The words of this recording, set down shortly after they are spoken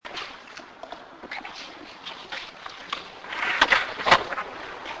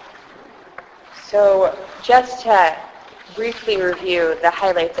So just to briefly review the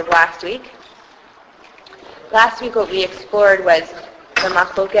highlights of last week. Last week what we explored was the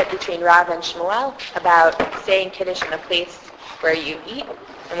machloket between Rav and Shmuel about saying kiddush in a place where you eat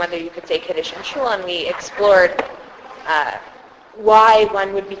and whether you could say kiddush in shul, and we explored why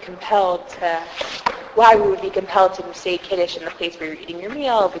we would be compelled to say kiddush in the place where you're eating your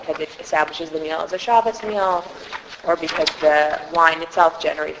meal, because it establishes the meal as a Shabbos meal, or because the wine itself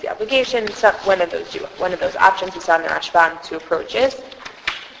generates the obligation. So one of those options we saw in the Rashbam, two approaches.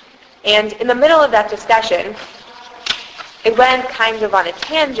 And in the middle of that discussion, it went kind of on a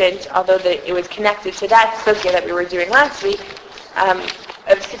tangent, although it was connected to that sugya that we were doing last week,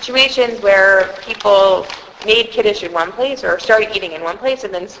 of situations where people made kiddush in one place or started eating in one place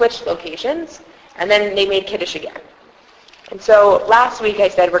and then switched locations, and then they made kiddush again. And so last week I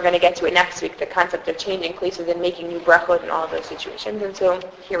said we're going to get to it next week, the concept of changing places and making new brachot in all of those situations, and so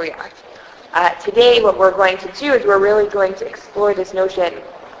here we are. Today what we're going to do is we're really going to explore this notion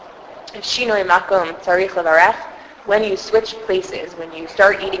of shinoi makom tzarich levarech. When you switch places, when you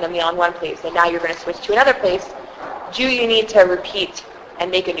start eating a meal in one place and now you're going to switch to another place, do you need to repeat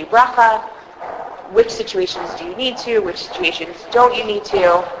and make a new bracha? Which situations do you need to? Which situations don't you need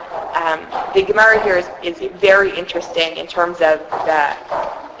to? The Gemara here is very interesting in terms of the,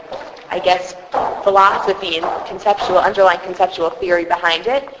 philosophy and underlying conceptual theory behind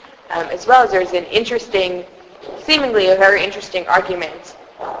it, as well as there's seemingly a very interesting argument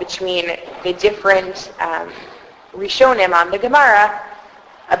between the different Rishonim on the Gemara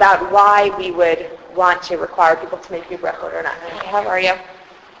about why we would want to require people to make new brachot or not. How are you?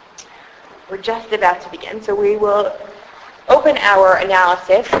 We're just about to begin, so we will open our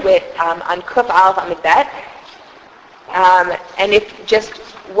analysis with on Kuf Aleph Amid Bet. And if just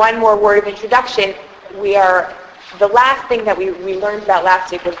one more word of introduction, the last thing that we learned about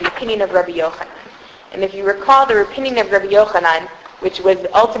last week was the opinion of Rabbi Yochanan. And if you recall, the opinion of Rabbi Yochanan, which was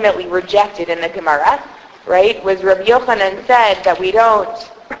ultimately rejected in the Gemara, right, was Rabbi Yochanan said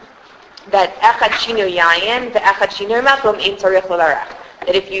that echad shinu yayin, the echad shinu makom ein tzarich levarech.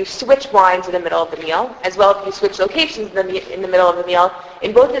 That if you switch wines in the middle of the meal, as well as if you switch locations in the middle of the meal,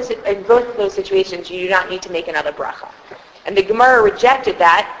 in both of those situations, you do not need to make another bracha. And the Gemara rejected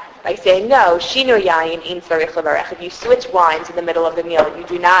that by saying, no, shinu yayin ein tzarich levarech. If you switch wines in the middle of the meal, you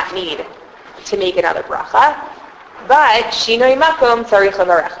do not need to make another bracha. But shinoi makom tzarich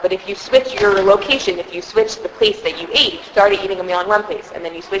levarech. But if you switch your location, if you switch the place that you ate, you started eating a meal in one place, and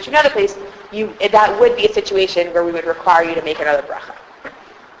then you switch to another place, that would be a situation where we would require you to make another bracha.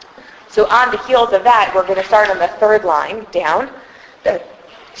 So on the heels of that, we're going to start on the third line down. The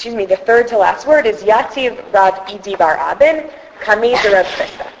third to last word is Yatziv Rav Idi Bar Abin Kamei de Rav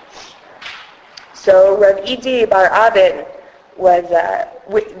Chisda. So Rav Idi Bar Abin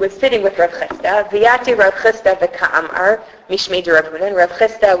was sitting with Rav Chisda. V'yati Rav Chisda v'ka'amar mishmei de Rav Huna. And Rav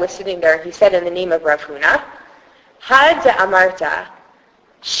Chisda was sitting there. He said in the name of Rav Huna, Had amarta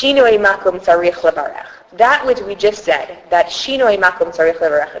shinoi makom tzarich levarech. That which we just said, that shinoi makom tzarich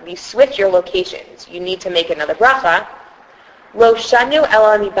levarech, if you switch your locations, you need to make another bracha. Lo shanu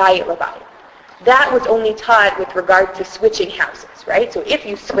ela mibayit lebayit. That was only taught with regard to switching houses, right? So if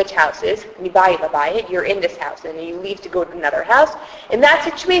you switch houses, mibayit lebayit, you're in this house and you leave to go to another house, in that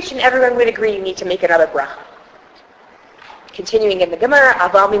situation, everyone would agree you need to make another bracha. Continuing in the Gemara,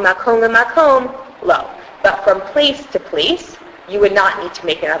 aval mimakom lemakom lo. But from place to place, you would not need to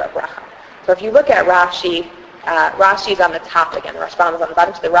make another bracha. So if you look at Rashi, Rashi's on the top again. The Rashbam is on the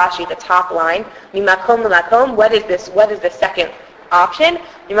bottom. So the Rashi, the top line, mimakom lemakom. What is this? What is the second option?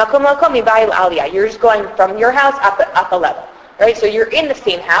 Mimakom lemakom mibayil aliyah. You're just going from your house up a level, right? So you're in the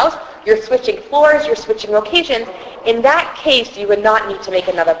same house. You're switching floors. You're switching locations. In that case, you would not need to make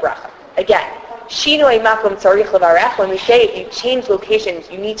another bracha. Again, shinoi makom tzarich levarech. When we say if you change locations,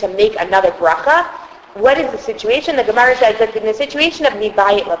 you need to make another bracha. What is the situation? The Gemara says that in the situation of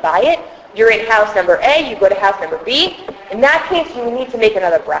mibayit lebayit, you're in house number A, you go to house number B. In that case, you need to make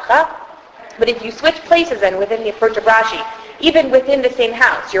another bracha. But if you switch places and within the approach of Rashi, even within the same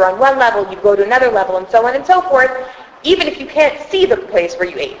house, you're on one level, you go to another level, and so on and so forth, even if you can't see the place where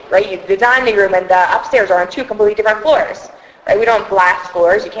you ate, right? The dining room and the upstairs are on two completely different floors, right? We don't blast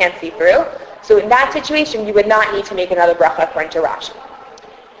floors, you can't see through. So in that situation, you would not need to make another bracha according to Rashi.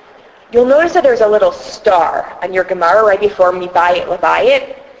 You'll notice that there's a little star on your Gemara right before mibayit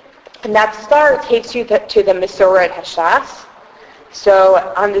lebayit. And that star takes you to the Mesorah Hashas.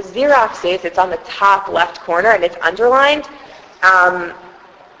 So on the Xeroxes, it's on the top left corner and it's underlined.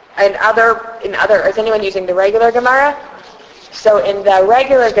 Is anyone using the regular Gemara? So in the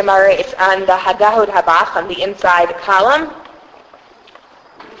regular Gemara, it's on the Hagahud Habach on the inside column.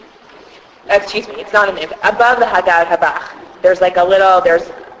 it's not a name. Above the Hadad Habach, there's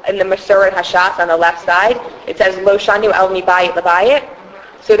in the Masoret Hashas on the left side, it says, Lo Shanu El Mibayit Labayit.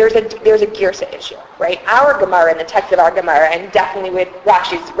 So there's a Girsa issue, right? Our Gemara, in the text of our Gemara, and definitely with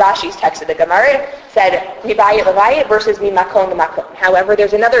Rashi's text of the Gemara, said Mibayit Labayit versus Mimakom Lamakom. However,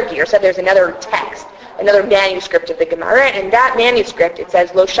 there's another Girsa, there's another text, another manuscript of the Gemara, and in that manuscript it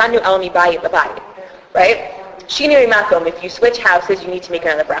says, Lo Shanu El Mibayit Labayit, right? Shinui Makom, if you switch houses, you need to make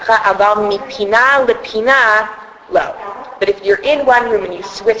another bracha. Aval mipina lepina lo. But if you're in one room and you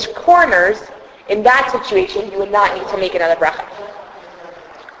switch corners, in that situation, you would not need to make another bracha.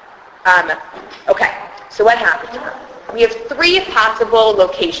 Okay, so what happens? We have three possible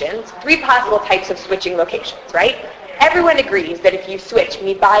types of switching locations, right? Everyone agrees that if you switch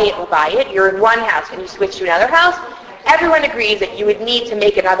mibayit ubayit, you're in one house and you switch to another house, everyone agrees that you would need to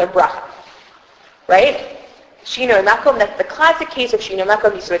make another bracha, right? Shino Makom, that's the classic case of Shino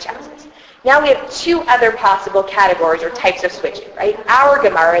Makom, you switch houses. Now we have two other possible categories or types of switching, right? Our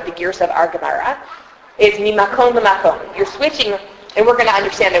Gemara, the Girsa of our Gemara, is Mimakom Lamakom. You're switching, and we're going to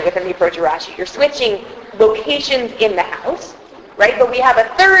understand it within the approach of Rashi. You're switching locations in the house, right? But we have a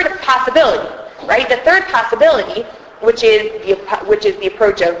third possibility, right? The third possibility, which is the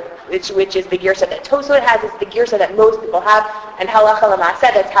approach of which is the Girsa that Tosfot has, is the Girsa that most people have, and Halacha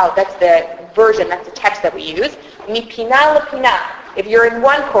L'Maaseh, that's the version, that's the text that we use. Mipina lepina. If you're in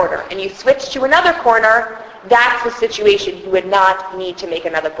one corner and you switch to another corner, that's the situation you would not need to make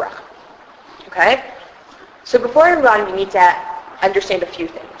another bracha. Okay? So before we move on, we need to understand a few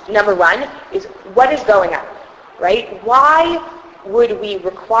things. Number one is what is going on, right? Why would we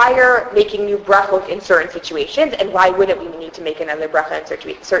require making new brachot in certain situations, and why wouldn't we need to make another bracha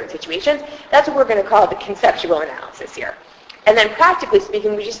in certain situations? That's what we're going to call the conceptual analysis here. And then practically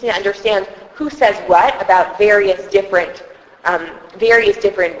speaking, we just need to understand who says what about various different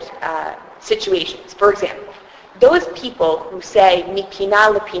situations. For example, those people who say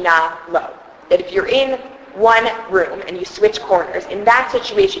mipina lepina lo, that if you're in one room and you switch corners, in that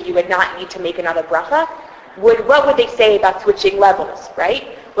situation you would not need to make another bracha. What would they say about switching levels,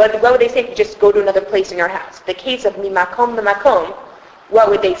 right? What would they say if you just go to another place in your house? The case of mimakom lamakom, what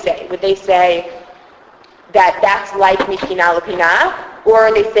would they say? Would they say that that's like mipina lepina? Or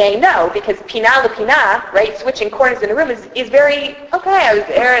are they saying no, because pina lepina, right, switching corners in a room is very, okay, I was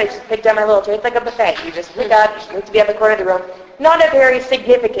there, I just picked up my little tray. It's like a buffet. You just pick up, you move to the other corner of the room. Not a very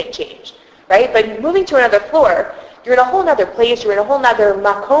significant change, right? But moving to another floor, you're in a whole other place, you're in a whole other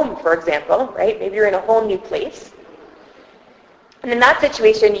makom, for example, right? Maybe you're in a whole new place. And in that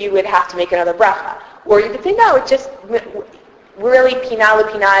situation, you would have to make another bracha. Or you could say, no, it's just really pina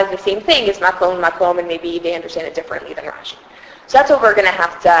lepina is the same thing as makom, and maybe they understand it differently than Rashi. So that's what we're going to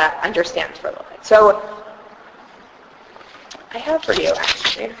have to understand for a little bit. So I have for you,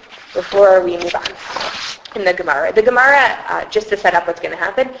 actually, before we move on, in the Gemara. The Gemara, just to set up what's going to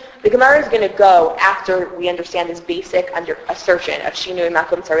happen, the Gemara is going to go after we understand this basic assertion of Shinui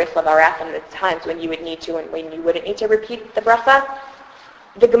Makom Tzarich Lavarach and the times when you would need to and when you wouldn't need to repeat the bracha.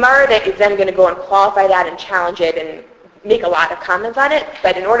 The Gemara that is then going to go and qualify that and challenge it and make a lot of comments on it.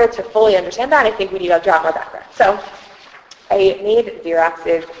 But in order to fully understand that, I think we need to drop more background. So I made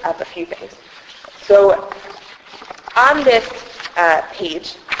Xeroxes of a few things. So on this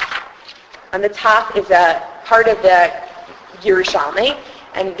page, on the top is a part of the Yerushalmi,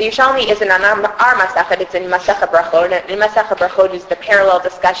 and the Yerushalmi isn't on our Masachet, it's in Masachet Brachot, and in Masachet Brachot is the parallel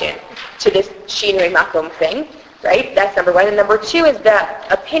discussion to this Shinui Makom thing, right? That's number one. And number two is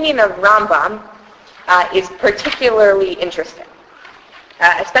the opinion of Rambam is particularly interesting,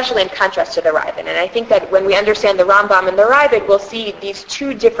 especially in contrast to the Raavad. And I think that when we understand the Rambam and the Raavad, we'll see these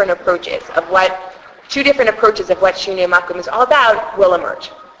two different approaches of what Shinui Makom is all about will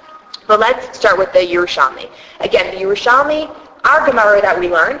emerge. But let's start with the Yerushalmi. Again, the Yerushalmi, our Gemara that we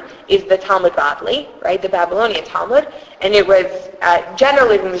learn is the Talmud Bavli, right, the Babylonian Talmud, and it was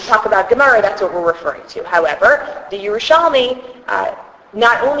generally when we talk about Gemara, that's what we're referring to. However, the Yerushalmi,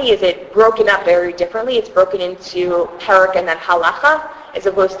 not only is it broken up very differently, it's broken into Perek and then Halacha, as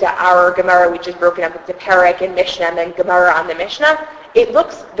opposed to our Gemara, which is broken up into Perek and Mishnah and then Gemara on the Mishnah. It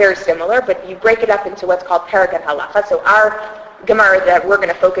looks very similar, but you break it up into what's called Perek and Halacha. So our Gemara that we're going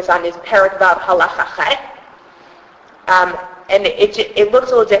to focus on is Perek Vav Halacha Chet. And it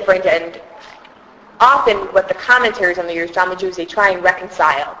looks a little different, and often what the commentaries on the Yerushalmi do is they try and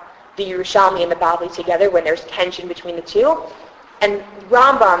reconcile the Yerushalmi and the Bavli together when there's tension between the two. And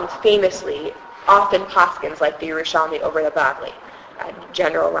Rambam famously often paskins like the Yerushalmi over the Bavli,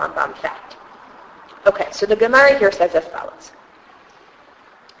 general Rambam fact. Okay, so the Gemara here says as follows.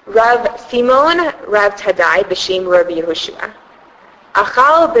 Rav Simon Rav Tadai B'Shem Rabbi Yehoshua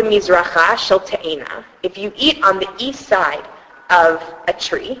Achal b'mizracha shel te'ena. If you eat on the east side of a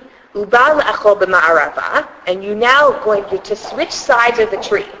tree, uba le'achol b'ma'arava, and you now going to switch sides of the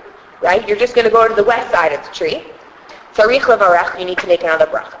tree, right? You're just going to go to the west side of the tree. Tzarich levarach, you need to make another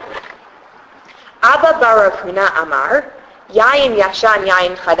bracha. Abba bar Rav Huna amar, yayin yashan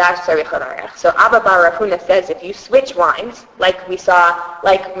yayin chadash tzarich levarach. So Abba bar Rav Huna says if you switch wines, like we saw,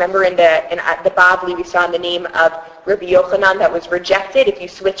 remember in the Bavli we saw in the name of Rabbi Yochanan that was rejected, if you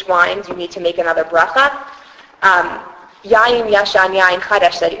switch wines, you need to make another bracha. Yayin yashan yayin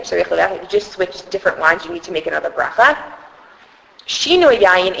chadash tzarich levarach. If you just switch different wines, you need to make another bracha. Shino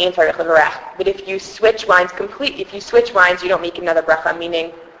yayin ein tzarich levarach. But if you switch wines completely, if you switch wines, you don't make another bracha,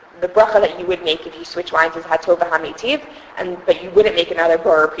 meaning the bracha that you would make if you switch wines is hatov v'hamitiv, but you wouldn't make another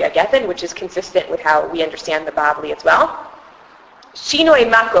bor priya gefen, which is consistent with how we understand the Bavli as well. Shinoi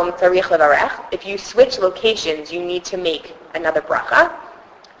makom tzarich levarach. If you switch locations, you need to make another bracha.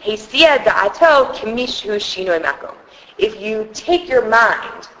 Hesia da'ato kimishu shinoi makom. If you take your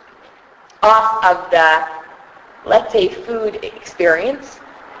mind off of the, let's say, food experience,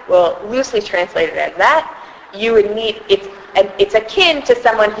 we'll loosely translate it as that, you would need, it's akin to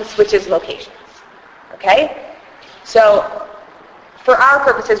someone who switches locations. Okay? So, for our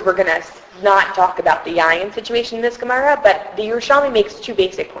purposes, we're going to not talk about the yayin situation in this Gemara, but the Yerushalmi makes two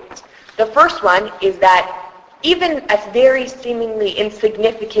basic points. The first one is that even a very seemingly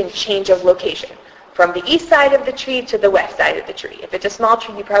insignificant change of location, from the east side of the tree to the west side of the tree. If it's a small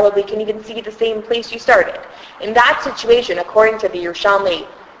tree, you probably can even see the same place you started. In that situation, according to the Yerushalmi,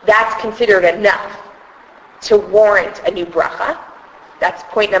 that's considered enough to warrant a new bracha. That's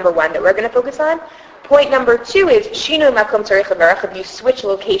point number one that we're going to focus on. Point number two is, Shinu makom tzarich levarach. If you switch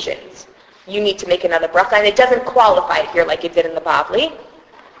locations, you need to make another bracha. And it doesn't qualify it here like it did in the Bavli,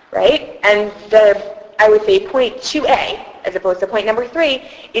 right? And I would say point 2a, as opposed to point number 3,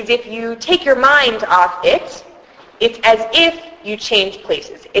 is if you take your mind off it, it's as if you change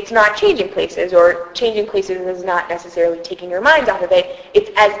places. It's not changing places, or changing places is not necessarily taking your mind off of it. It's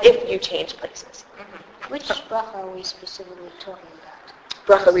as if you change places. Mm-hmm. Which bracha are we specifically talking about?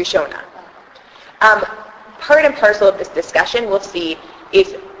 Bracha Rishona. Part and parcel of this discussion, we'll see,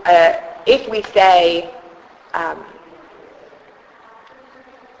 is if we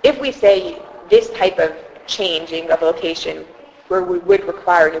say this type of changing of location where we would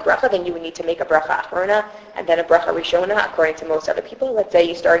require a new bracha, then you would need to make a bracha achrona and then a bracha rishona, according to most other people. Let's say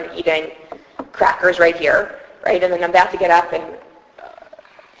you started eating crackers right here, right, and then I'm about to get up and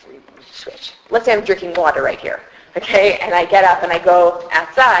switch. Let's say I'm drinking water right here, okay, and I get up and I go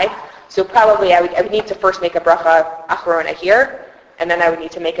outside, so probably I would need to first make a bracha achrona here, and then I would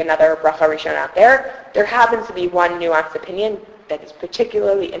need to make another bracha rishona out there. There happens to be one nuanced opinion that is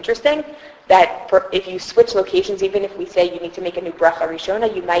particularly interesting, that if you switch locations, even if we say you need to make a new bracha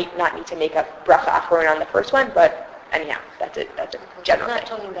rishona, you might not need to make a bracha achrona on the first one, but anyhow, that's a general thing. We're not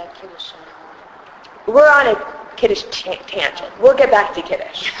talking about kiddush. We're on a kiddush tangent. We'll get back to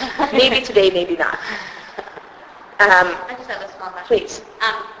kiddush. Maybe today, maybe not. I just have a small question. Please.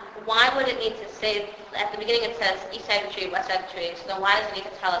 Why would it need to say, at the beginning it says east side of the tree, west side of the tree, so then why does it need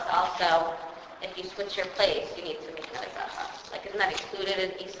to tell us also, if you switch your place, you need to make another bracha? Like, isn't that included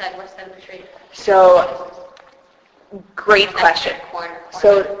in east side, west side of the tree? So, great question. Corner.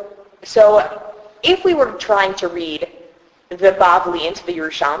 So if we were trying to read the Bavli into the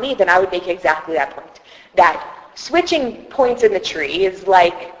Yerushalmi, then I would make exactly that point. That switching points in the tree is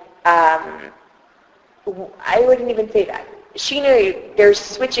like, I wouldn't even say that. Shinu, there's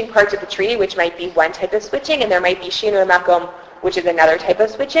switching parts of the tree, which might be one type of switching, and there might be Shinu Makom, which is another type of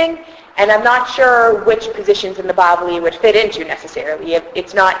switching. And I'm not sure which positions in the Bavli would fit into necessarily.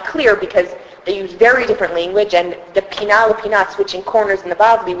 It's not clear because they use very different language, and the Pinah switching corners in the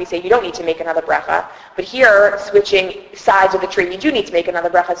Bavli, we say you don't need to make another bracha. But here, switching sides of the tree, you do need to make another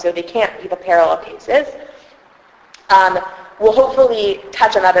bracha, so they can't be the parallel cases. We'll hopefully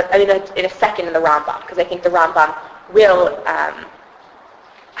touch on that in a second in the Rambam, because I think the Rambam will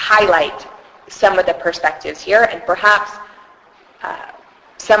highlight some of the perspectives here, and perhaps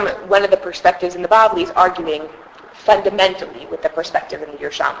one of the perspectives in the Bavli is arguing fundamentally with the perspective in the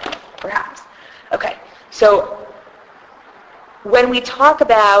Yerushalmi, perhaps. Okay, so when we talk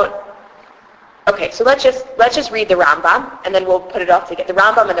about, so let's just read the Rambam, and then we'll put it all together, the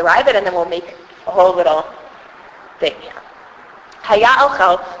Rambam and the Raavad, and then we'll make a whole little thing here. Haya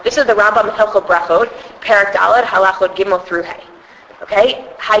Ochel, this is the Rambam Hilchot Brachot, Perak Daled, Halachot Gimel through Hay. Okay?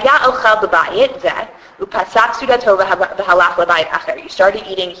 Haya Ochel b'bayit zeh, upasak sudato v'halach l'bayit acher. You started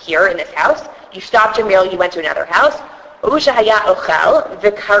eating here in this house, you stopped your meal, you went to another house. Usha haya ochel,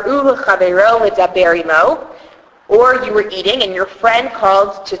 v'karu chaveiro v'daber imo, or you were eating and your friend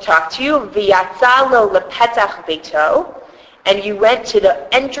called to talk to you, v'yatza lo lepetach beito, and you went to the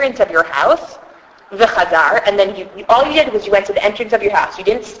entrance of your house, v'chazar, and then all you did was you went to the entrance of your house. You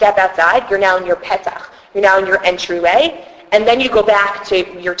didn't step outside. You're now in your petach. You're now in your entryway, and then you go back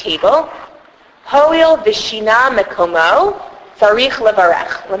to your table. Hoil v'shina mekomo, tzarich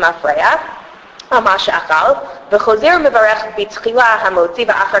levarech lemafreya, ama she'achal, v'chozer mevarech b'tchila hamotzi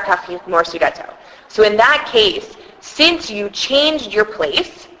v'achar kach yitmor sudato. So in that case, since you changed your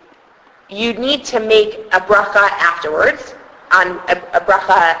place, you need to make a bracha afterwards on a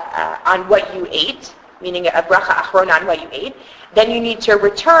bracha on what you ate, meaning a bracha achrona on what you ate. Then you need to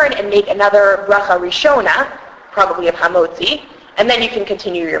return and make another bracha rishona, probably of hamotzi, and then you can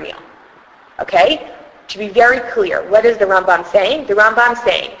continue your meal. Okay? To be very clear, what is the Rambam saying? The Rambam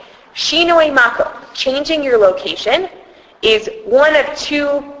saying, shinoi makom, changing your location, is one of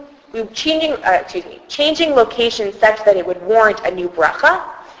two. Changing location such that it would warrant a new bracha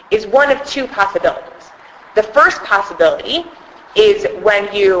is one of two possibilities. The first possibility is when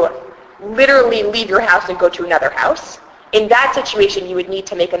you literally leave your house and go to another house. In that situation, you would need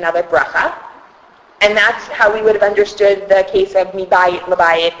to make another bracha, and that's how we would have understood the case of mibayit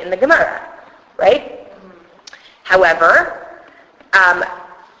labayit in the Gemara, right? However,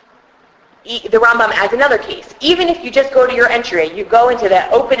 the Rambam adds another case. Even if you just go to your entry, you go into the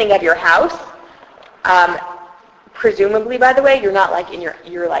opening of your house, presumably, by the way, you're not like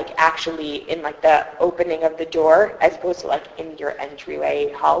you're like actually in like the opening of the door as opposed to like in your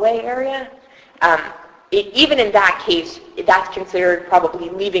entryway hallway area. Even in that case, that's considered probably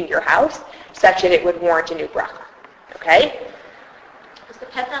leaving your house such that it would warrant a new bracha. Okay? Is the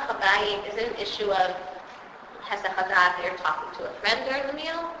Pesach Habayim, is it an issue of Pesach Hadat that you're talking to a friend during the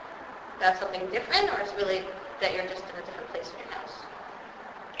meal? That's something different, or is it really that you're just in a different place in your house?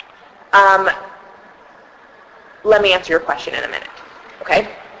 Let me answer your question in a minute. Okay?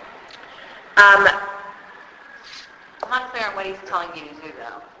 I'm not clear on what he's telling you to do,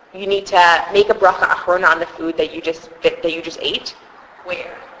 though. You need to make a bracha achrona on the food that you just ate.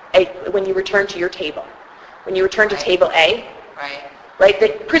 Where? When you return to your table. When you return to table A. Right.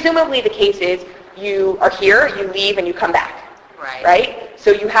 Presumably the case is you are here, you leave, and you come back. Right? So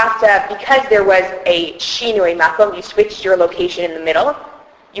you have to, because there was a shinui makom, you switched your location in the middle,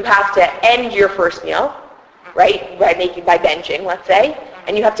 you have to end your first meal, right, by benching, let's say,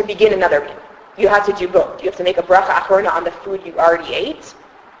 and you have to begin another meal. You have to do both. You have to make a bracha achrona on the food you already ate,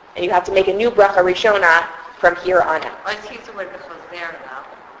 and you have to make a new bracha rishona from here on out. Let's use the word v'chozer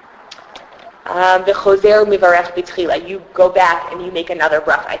now. V'chozer mivarech b'tchila. You go back and you make another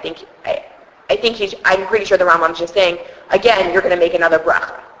bracha. I'm pretty sure the Rambam's just saying, again, you're going to make another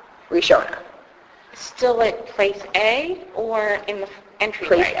bracha, rishona. Still at place A or in the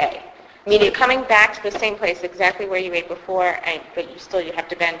entryway? Place A. Meaning you're coming back to the same place exactly where you ate before, but you have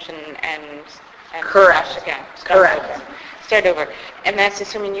to bench and Correct. wash again. Start over. And that's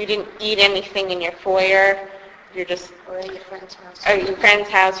assuming you didn't eat anything in your foyer. You're just... Or at your friend's house. Or your friend's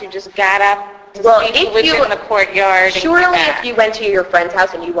house. You just got up. Well, was if you... in the courtyard. Surely if you went to your friend's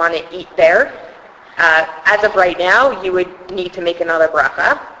house and you want to eat there, as of right now, you would need to make another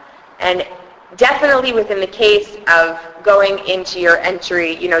bracha. And definitely within the case of going into your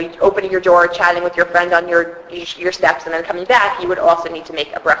entry, opening your door, chatting with your friend on your steps, and then coming back, you would also need to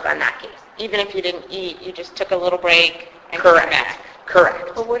make a bracha in that case. Even if you didn't eat, you just took a little break and Correct. came back.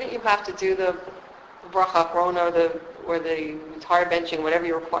 Correct. But wouldn't you have to do the bracha achrona or the entire benching, whatever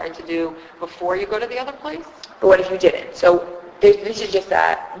you're required to do, before you go to the other place? But what if you didn't? So this is just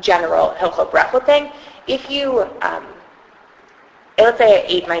a general hilchot bracha thing. If you, let's say I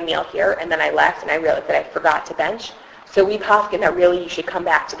ate my meal here and then I left and I realized that I forgot to bench, so we paskin that really you should come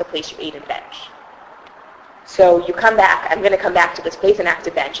back to the place you ate and bench. So you come back, I'm going to come back to this place and have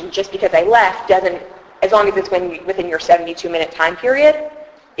to bench, and just because I left doesn't, as long as it's within your 72-minute time period,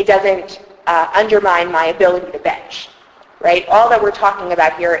 it doesn't undermine my ability to bench, right? All that we're talking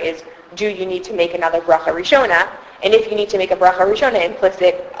about here is, do you need to make another bracha rishona? And if you need to make a bracha rishona,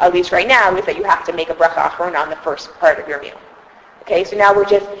 implicit, at least right now, is that you have to make a bracha achrona on the first part of your meal. Okay, so now we're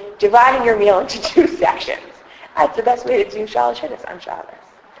just dividing your meal into two sections. That's the best way to do Shalosh Hiddush on Shabbos.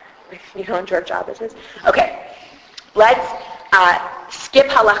 You know what Shabbos is? Okay, let's skip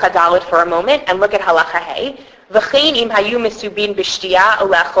halacha dalet for a moment and look at halacha hey. V'chein im hayu mesubin b'shtiya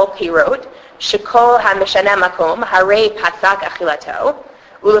ulechol pirot shekol hameshana makom harei pasak achilato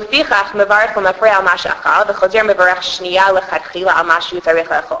ulefichach mevarech l'mafrei al mashachal v'chozer mevarech shniya lechatchila al mashu tzarich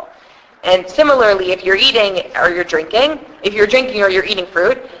lechol. And similarly, if you're eating or you're drinking or you're eating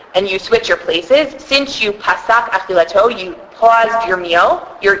fruit, and you switch your places, since you pasak achilato, you paused your meal,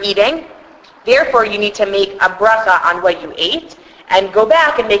 you're eating, Therefore, you need to make a bracha on what you ate and go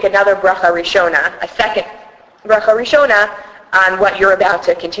back and make another bracha rishona, a second bracha rishona on what you're about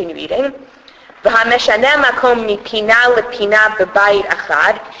to continue eating. והמשנה מקום מפינה לפינה בבית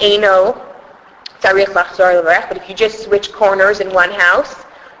אחד, אינו צריך לחזור לברך. But if you just switch corners in one house,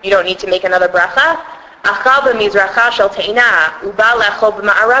 you don't need to make another bracha. אכל במזרחה של תאנה ובא לאכול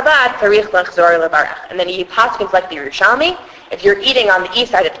במערבה, צריך לחזור לברך. And then he paskins like the Yerushalmi. If you're eating on the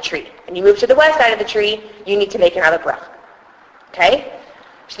east side of the tree and you move to the west side of the tree, you need to make another bracha. Okay?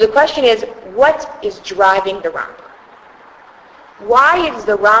 So the question is, what is driving the Rambam? Why is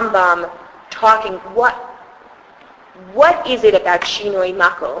the Rambam talking, what is it about Shinoi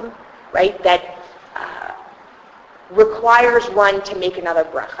Makom, right, that requires one to make another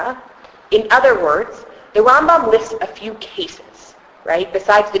bracha? In other words, the Rambam lists a few cases, right,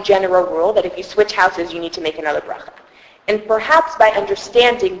 besides the general rule that if you switch houses, you need to make another bracha. And perhaps by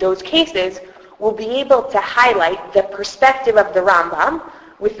understanding those cases, we'll be able to highlight the perspective of the Rambam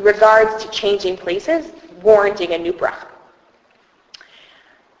with regards to changing places, warranting a new bracha.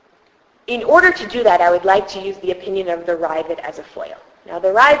 In order to do that, I would like to use the opinion of the Raavad as a foil. Now, the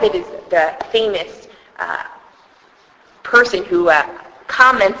Raavad is the famous person who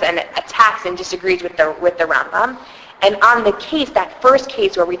comments and attacks and disagrees with the Rambam. And on the case, that first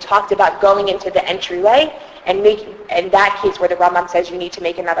case where we talked about going into the entryway and that case where the Rambam says you need to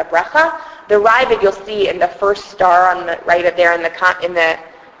make another bracha, the Raavad you'll see in the first star on the right of there in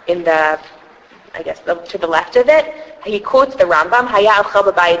the I guess to the left of it, he quotes the Rambam, Haya al-chal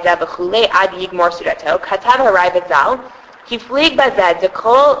b'bayit zeh v'chulei ad yigmor surato, katav ha'Raavad zal, hiflig bazeh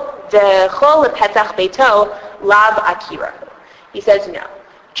dechol lepetach beito lav akirahu. He says, no,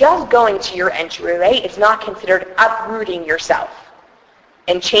 just going to your entryway is not considered uprooting yourself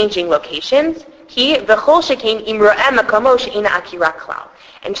and changing locations. V'chol shekein im ro'eh makomo she'ina akira klal.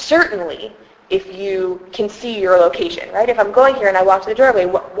 And certainly, if you can see your location, right? If I'm going here and I walk to the doorway,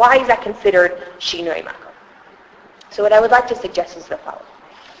 why is that considered shinoi makom? So what I would like to suggest is the following.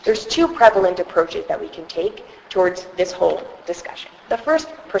 There's two prevalent approaches that we can take towards this whole discussion. The first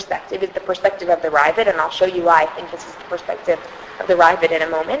perspective is the perspective of the Raavad, and I'll show you why I think this is the perspective of the Raavad in a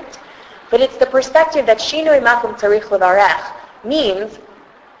moment. But it's the perspective that shinoi makom tzarich levarech means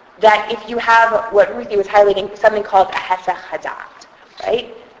that if you have what Ruthie was highlighting, something called a hesach hadat,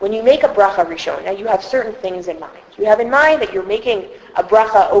 right? When you make a bracha rishona, you have certain things in mind. You have in mind that you're making a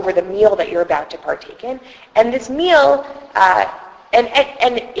bracha over the meal that you're about to partake in, and this meal, and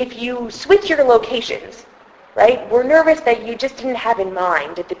if you switch your locations, right, we're nervous that you just didn't have in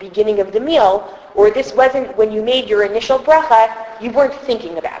mind at the beginning of the meal, or this wasn't, when you made your initial bracha, you weren't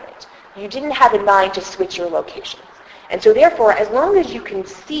thinking about it. You didn't have in mind to switch your locations. And so therefore, as long as you can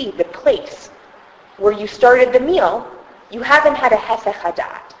see the place where you started the meal, you haven't had a hesach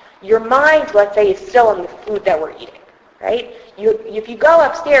hadat. Your mind, let's say, is still on the food that we're eating, right? If you go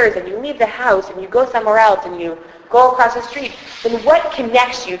upstairs and you leave the house and you go somewhere else and you go across the street, then what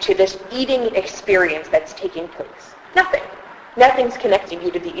connects you to this eating experience that's taking place? Nothing. Nothing's connecting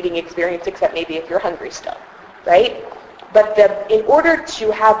you to the eating experience except maybe if you're hungry still, right? But in order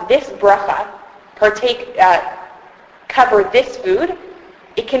to have this bracha cover this food,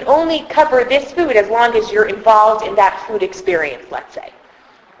 it can only cover this food as long as you're involved in that food experience, let's say.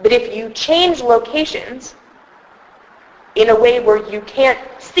 But if you change locations in a way where you can't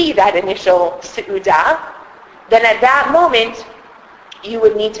see that initial su'udah, then at that moment, you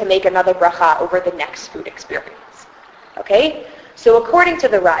would need to make another bracha over the next food experience. Okay? So according to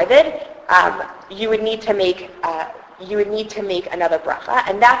the Raavad, you would need to make another bracha,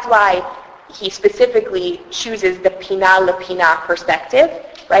 and that's why he specifically chooses the pina lepina perspective,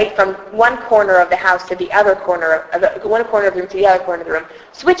 right, from one corner of the house to the other corner one corner of the room to the other corner of the room,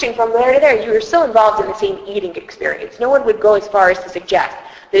 switching from there to there. You are still involved in the same eating experience. No one would go as far as to suggest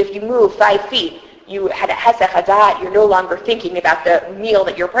that if you move 5 feet, you had a hesach hadat, you're no longer thinking about the meal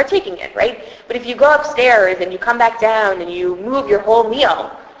that you're partaking in, right? But if you go upstairs and you come back down and you move your whole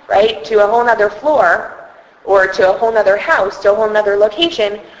meal, right, to a whole other floor or to a whole other house, to a whole other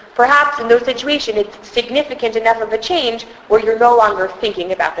location, perhaps in those situations it's significant enough of a change where you're no longer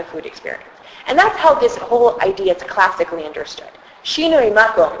thinking about the food experience. And that's how this whole idea is classically understood. Shinoi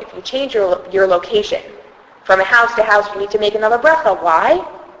makom, if you change your location from a house to house, you need to make another bracha. Why?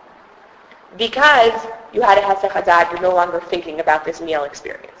 Because you had a hesach hadat, you're no longer thinking about this meal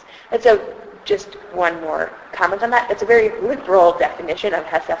experience. And so just one more comment on that. It's a very liberal definition of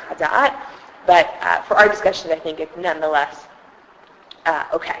hesach hadat, but for our discussion I think it's nonetheless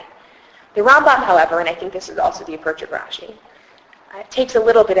okay. The Rambam, however, and I think this is also the approach of Rashi, takes a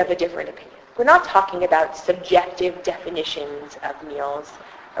little bit of a different opinion. We're not talking about subjective definitions of meals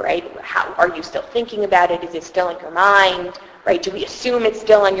All right, how are you still thinking about it? Is it still in your mind? Right? Do we assume it's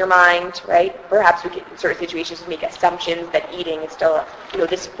still on your mind? Right? Perhaps we can, in certain situations, make assumptions that eating is still,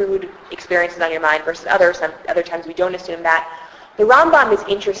 this food experience is on your mind versus others. Other times we don't assume that. The Rambam is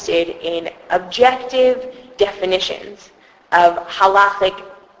interested in objective definitions of halachic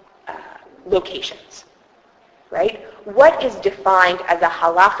locations. Right? What is defined as a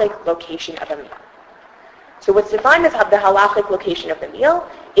halachic location of a meal? So what's defined as the halachic location of the meal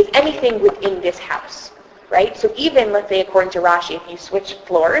is anything within this house, right? So even, let's say, according to Rashi, if you switch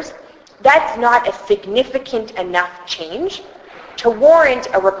floors, that's not a significant enough change to warrant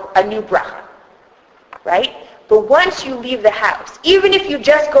a new bracha, right? But once you leave the house, even if you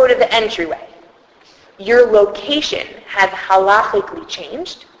just go to the entryway, your location has halachically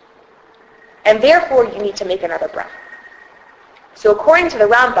changed, and therefore you need to make another bracha. So according to the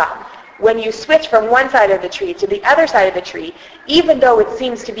Rambam, when you switch from one side of the tree to the other side of the tree, even though it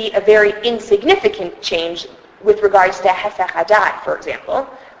seems to be a very insignificant change with regards to hesach hadat, for example,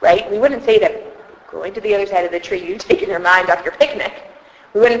 right? We wouldn't say that going to the other side of the tree, you've taken your mind off your picnic.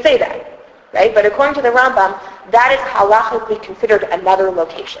 We wouldn't say that, right? But according to the Rambam, that is halachically considered another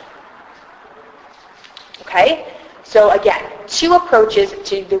location. Okay? So again, two approaches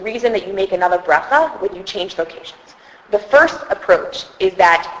to the reason that you make another bracha when you change locations. The first approach is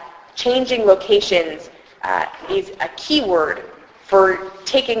that changing locations is a key word for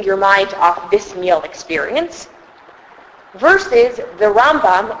taking your mind off this meal experience, versus the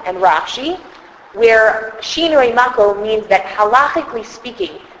Rambam and Rashi, where shinoi mako means that halachically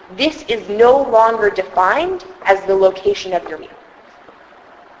speaking, this is no longer defined as the location of your meal.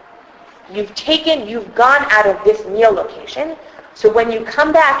 You've gone out of this meal location, so when you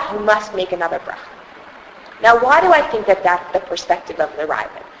come back, you must make another bracha. Now, why do I think that that's the perspective of the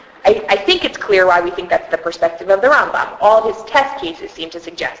Ravid? I think it's clear why we think that's the perspective of the Rambam. All his test cases seem to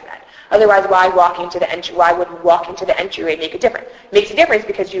suggest that. Otherwise, why would walking to the entryway make a difference? It makes a difference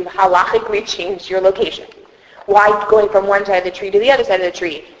because you've halachically changed your location. Why going from one side of the tree to the other side of the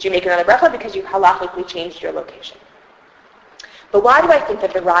tree? Do you make another bracha? Because you've halachically changed your location. But why do I think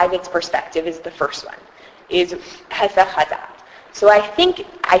that the Ravid's perspective is the first one? Is hesach hadat. So I think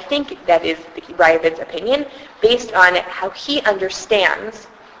that is the Ravid's opinion based on how he understands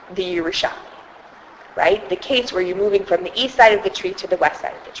the Yerushalmi, right? The case where you're moving from the east side of the tree to the west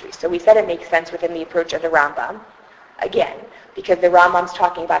side of the tree. So we said it makes sense within the approach of the Rambam, again, because the Rambam's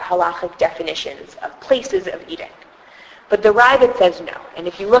talking about halachic definitions of places of eating. But the Ravid says no. And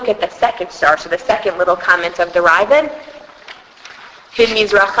if you look at the second star, so the second little comment of the Ravid,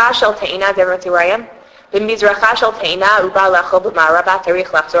 B'mizracha shel te'ina, everyone see where I am? B'mizracha shel te'ina uba lechol b'ma'araba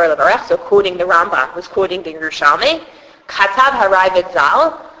tarich lachzor levarech. So quoting the Rambam, who's quoting the Yerushalmi, Katav haravid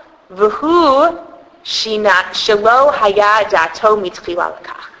zal, v'hu shelo haya dato mitchila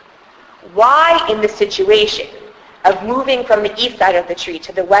lekach. Why in the situation of moving from the east side of the tree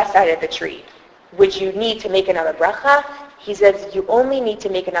to the west side of the tree would you need to make another bracha? He says you only need to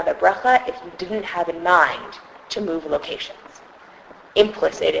make another bracha if you didn't have in mind to move locations.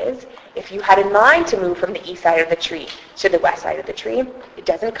 Implicit is, if you had in mind to move from the east side of the tree to the west side of the tree, it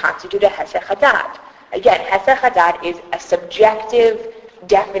doesn't constitute a hesach hadat. Again, hesach hadat is a subjective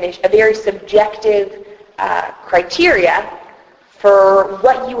definition, a very subjective criteria for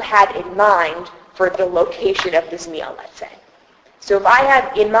what you had in mind for the location of this meal, let's say. So if I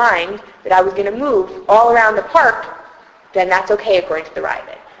had in mind that I was going to move all around the park, then that's okay according to the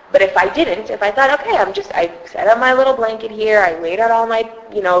Ravid. But if I didn't, if I thought, okay, I set up my little blanket here, I laid out all my,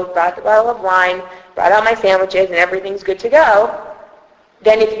 brought the bottle of wine, brought out my sandwiches, and everything's good to go,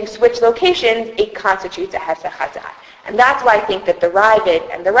 then if you switch locations, it constitutes a hesach hadat. And that's why I think that the Ravid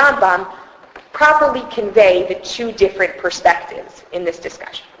and the Rambam properly convey the two different perspectives in this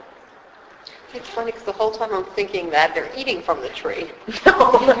discussion. It's funny because the whole time I'm thinking that they're eating from the tree.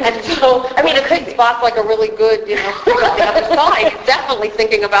 No. And so I mean, it could be. spot's like a really good, thing on the other side. It's definitely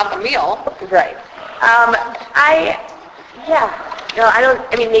thinking about the meal. Right.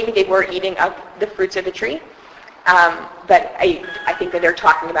 Maybe they were eating up the fruits of the tree. But I think that they're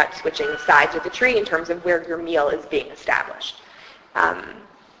talking about switching sides of the tree in terms of where your meal is being established.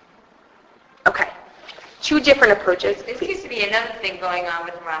 Okay. Two different approaches. There seems to be another thing going on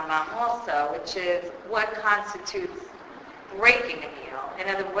with Rambam also, which is what constitutes breaking a meal. In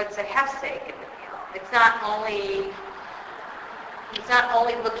other words, a hefsek in the meal. It's not only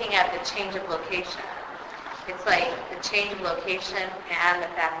looking at the change of location. It's like the change of location and the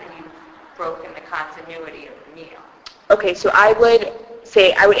fact that you've broken the continuity of the meal. Okay, so I would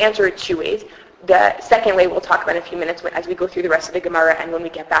answer it two ways. The second way we'll talk about in a few minutes as we go through the rest of the Gemara and when we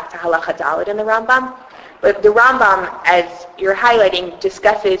get back to Halacha Daled in the Rambam. But the Rambam, as you're highlighting,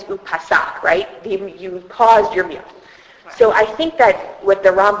 discusses upasak, right? You paused your meal. So I think that what the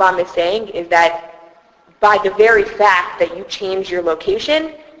Rambam is saying is that by the very fact that you change your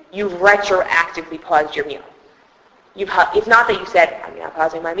location, you've retroactively paused your meal. It's not that you said, I'm not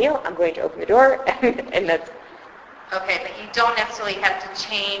pausing my meal, I'm going to open the door, and that's... Okay, but you don't necessarily have to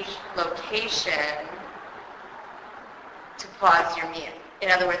change location to pause your meal. In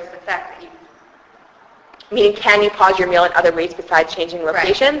other words, the fact that you... Meaning, can you pause your meal in other ways besides changing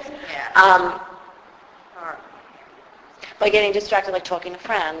locations? Right. Yeah. By getting distracted, like talking to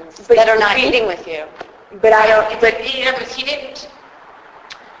friends But that are not we- eating with you. But I don't... But, In other words, he didn't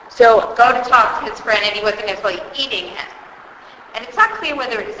so, go to talk to his friend and he wasn't necessarily eating him. And it's not clear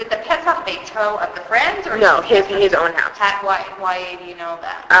whether is it the Pesach Beito of the friends or no, is it his own house. Why do you know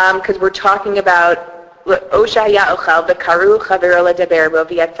that? Because we're talking about Oshaya Ochel, the Karu Chaviro Ledaber Bo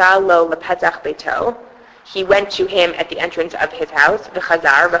V'Yatza Lo LePesach Beito. He went to him at the entrance of his house, the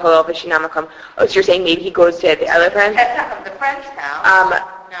Chazar, V'Holol V'Shinamakom. Oh, so you're saying maybe he goes to the other friend? Pesach of the friend's house?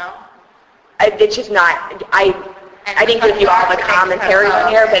 No? It's just not, I didn't give you all the commentary on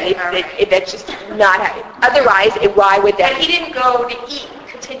here, but that's just not, otherwise, why would But that? he didn't go to eat,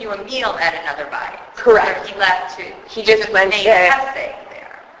 continue a meal at another bite. Correct. Or he left to... He just went made there. a essay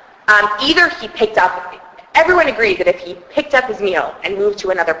there. Either he picked up, everyone agrees that if he picked up his meal and moved to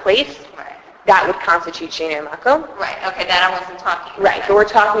another place, Right. that would constitute Shinei Makom. Right, okay, that I wasn't talking about. Right, so we're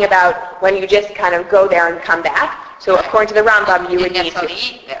talking about when you just kind of go there and come back. So according to the Rambam, you would Didn't need to...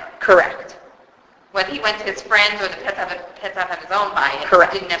 necessarily eat there. Correct. Whether he went to his friends or the Pesach of his own bite,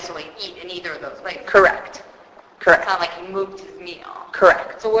 Correct. he didn't necessarily eat in either of those places. Correct. It's Correct. not like he moved his meal.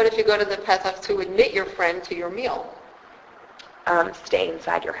 Correct. So what if you go to the Pesach to admit your friend to your meal? Stay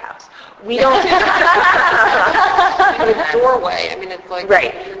inside your house. We don't... In the doorway. I mean, it's like...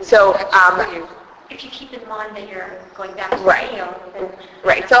 Right. So, If you keep in mind that you're going back to the Right. meal, then...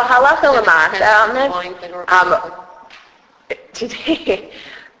 right. So halacha l'masa on Flying thing or- this. Today,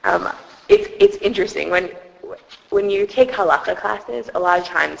 it's interesting when you take halacha classes. A lot of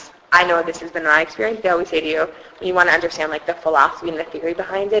times, I know this has been my experience. They always say to you, when you want to understand like the philosophy and the theory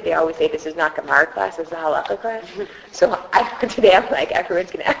behind it, they always say this is not Gemara class, this is a halacha class. So today I'm like,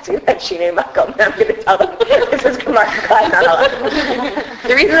 everyone's going to ask me about Shinei Makom, and I'm going to tell them this is Gemara class, not halacha.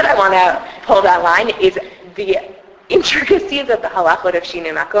 The reason that I want to pull that line is the intricacies of the halachot of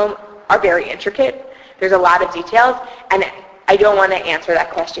Shinei Makom are very intricate. There's a lot of details, and I don't want to answer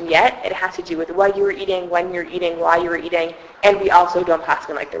that question yet. It has to do with what you were eating, when you're eating, why you were eating, and we also don't pass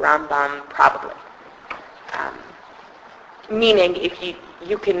them like the Rambam, probably. Meaning, if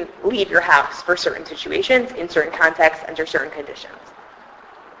you can leave your house for certain situations, in certain contexts, under certain conditions.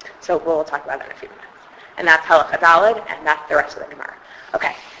 So we'll talk about that in a few minutes. And that's Halacha Daled, and that's the rest of the Gemara.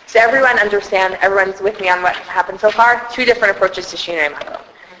 Okay, so everyone's with me on what happened so far? Two different approaches to Shinei Makom.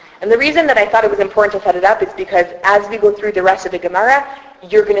 And the reason that I thought it was important to set it up is because as we go through the rest of the Gemara,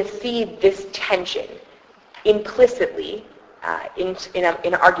 you're going to see this tension implicitly in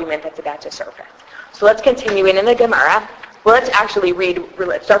an argument that's about to surface. So let's continue in the Gemara. Well, let's actually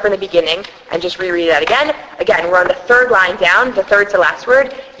let's start from the beginning and just reread that again. Again, we're on the third line down, the third to last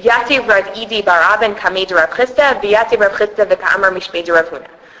word. Yativ Rav Idi Baraben Kamei Rav Chisda, V'yativ Rav Chisda V'ka'amar Mishmei Rav Huna.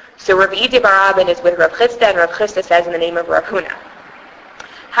 So Rav Idi Baraben is with Rav Chisda, and Rav Chisda says in the name of Rav Huna.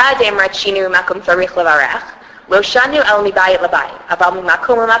 Ha'ademrat shinu makom tzarich levarech, lo shanu el mibayit labayit, aval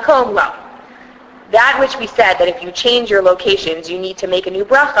mimakom lemakom lo. That which we said, that if you change your locations, you need to make a new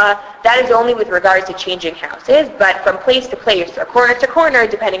bracha, that is only with regards to changing houses, but from place to place, or corner to corner,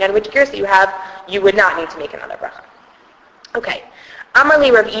 depending on which girsa you have, you would not need to make another bracha. Okay. Amar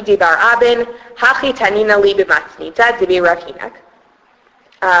li Rav Idi bar Abin, hachi tanina li b'matznita dibi Rav Hinak.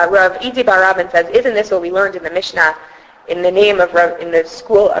 Rav Idi bar Abin says, isn't this what we learned in the Mishnah in the name of in the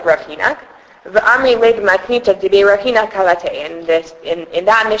school of Rav Hinak? V'amri le b'matznita dibi Rav Hinak kalate. In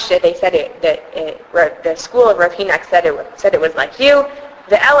that Mishnah, they said the school of Rav Hinak said it was like you.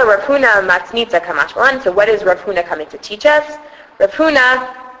 The Ela Rav Huna matznita kamashmalan. So what is Rav Huna coming to teach us? Rav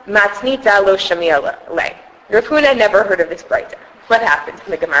Huna matznita lo shamia le. Rav Huna never heard of this brayta. What happens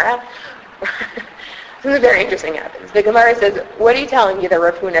in the Gemara? Something very interesting happens. The Gemara says, what are you telling me that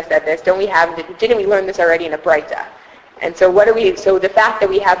Rav Huna said this? Didn't we learn this already in a brayta? And so so the fact that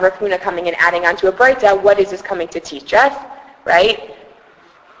we have Rav Huna coming and adding on to a brayta, what is this coming to teach us? Right?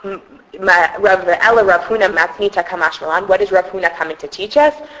 Rav Huna matznita kamashmalan. What is Rav Huna coming to teach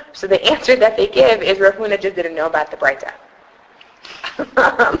us? So the answer that they give is Rav Huna just didn't know about the brayta.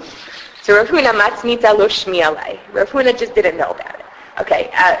 So Rav Huna matznita lo shmi'alei. Rav Huna just didn't know about it.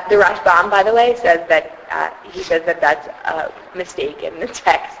 Okay, the Rashbam, by the way, says that that's a mistake in the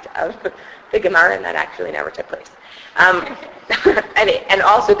text of the Gemara, and that actually never took place. And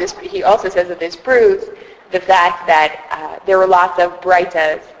also he also says that this proves the fact that there were lots of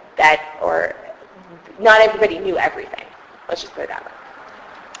braitas or not everybody knew everything. Let's just put it that way.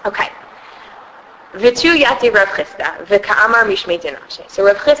 Okay. V'tu yati Rav Chisda, v'ka'amar mishmei dinashe. So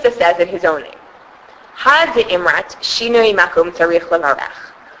Rav Chisda says in his own name, Ha de'imrat shinui makom tzarich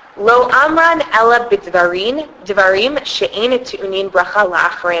levarech. Lo amran ela b'dvarim she'en tu'unin bracha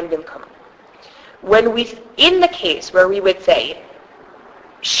la'achreim bimkom. When in the case where we would say,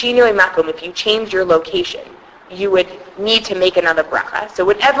 shinui makom, if you change your location, you would need to make another bracha. So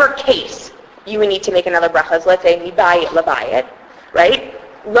whatever case you would need to make another bracha, so let's say mibayit labayit, right?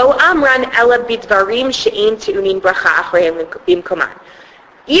 Lo amran ela bidvarim she'en tu'unin bracha achreim bimkoman.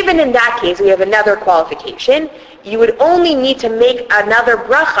 Even in that case, we have another qualification. You would only need to make another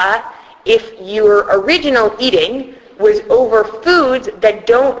bracha if your original eating was over foods that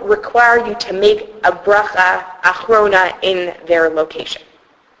don't require you to make a bracha achrona in their location.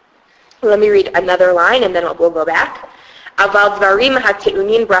 Let me read another line and then we'll go back. Aval dvarim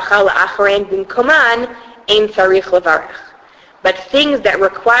hateunin bracha la'achrein bimkoman ein tzarich levarech. But things that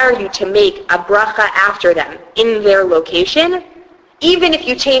require you to make a bracha after them in their location, even if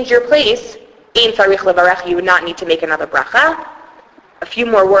you change your place, ein tzarich levarech, you would not need to make another bracha. A few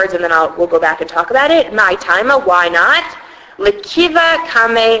more words and then we'll go back and talk about it. My taima, why not? Lekiva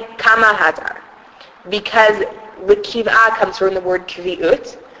kame kama hadar. Because lekiva comes from the word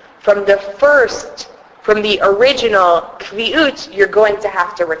kviut. From the original kviut, you're going to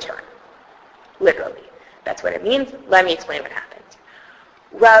have to return. Literally. That's what it means. Let me explain what happens.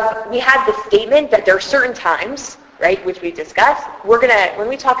 Rav, we had the statement that there are certain times, right, which we discussed. When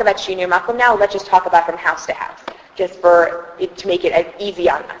we talk about shinui makom now, let's just talk about from house to house, just for it to make it easy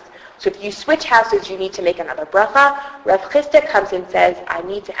on us. So if you switch houses, you need to make another bracha. Rav Chisda comes and says, I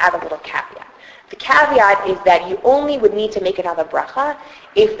need to add a little caveat. The caveat is that you only would need to make another bracha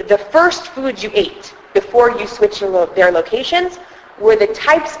if the first foods you ate before you switched their locations were the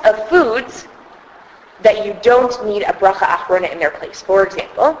types of foods that you don't need a bracha achrona in their place. For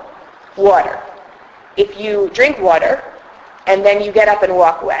example, water. If you drink water and then you get up and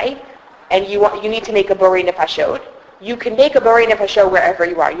walk away and you need to make a borei nefashot, you can make a borei nefashot wherever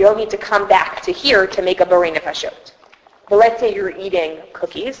you are. You don't need to come back to here to make a borei nefashot. But let's say you're eating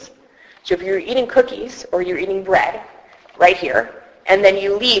cookies. So if you're eating cookies or you're eating bread right here, and then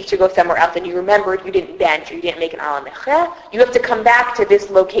you leave to go somewhere else and you remembered you didn't bench or you didn't make an ala mecheh, you have to come back to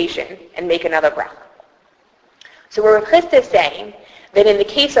this location and make another bracha. So Rav Chisda is saying that in the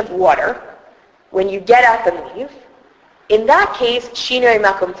case of water, when you get up and leave, in that case, shinui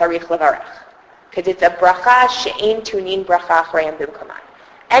makom tzarich levarech, because it's a bracha she'en tunin bracha achrayim bimkoman.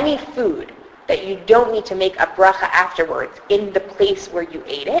 Any food that you don't need to make a bracha afterwards in the place where you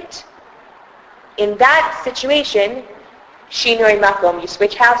ate it, in that situation, shinui makom, you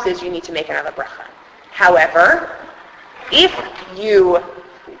switch houses, you need to make another bracha. However, if you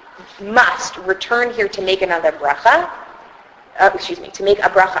must return here to make another bracha, to make a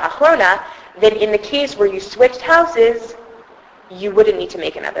bracha achrona, then in the case where you switched houses, you wouldn't need to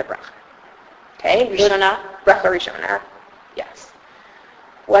make another bracha. Okay? Rishona? Bracha Rishona. Yes.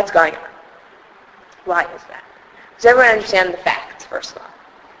 What's going on? Why is that? Does everyone understand the facts, first of all?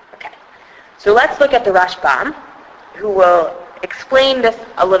 Okay. So let's look at the Rashbam, who will explain this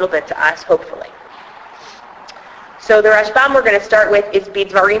a little bit to us, hopefully. So the Rashbam we're going to start with is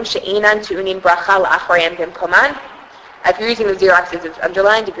Bidvarim she'inan tu'unin bracha la'achrayim bimkoman. If you're using the Xeroxes, it's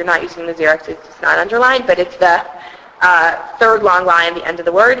underlined. If you're not using the Xeroxes, it's not underlined, but it's the third long line at the end of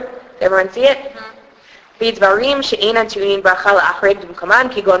the word. Does everyone see it? Bidvarim she'inan tu'unin bracha la'achrayim bimkoman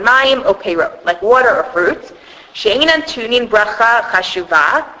kigon mayim o peirot, like water or fruits. She'inan tu'unin bracha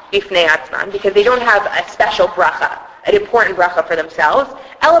chashuva bifnei atzman, because they don't have a special bracha, an important bracha for themselves.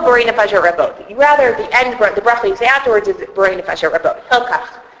 Ela borei nefashot rabot. Rather, the bracha you say afterwards is borei nefashot rabot.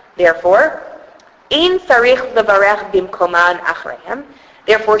 Hilkach. Therefore, ein tzarich levarech bimkoman achreihem.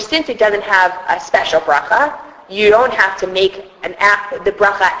 Therefore, since it doesn't have a special bracha, you don't have to make the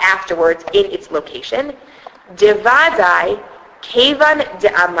bracha afterwards in its location. Devadai kevan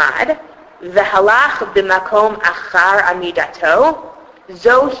de'amad v'halach b'makom achar amidato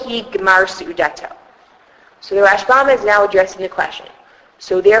zohi gmar su'udato. So the Rashbam is now addressing the question.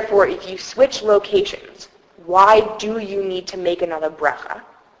 So therefore, if you switch locations, why do you need to make another bracha?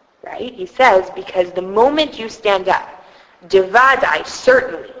 Right? He says, because the moment you stand up, devadai,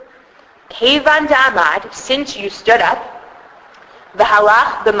 certainly, kevan da'amad, since you stood up,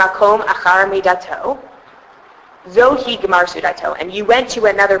 v'halach b'makom achar midato, zohi gmar sudato, and you went to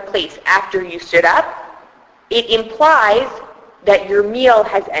another place after you stood up, it implies that your meal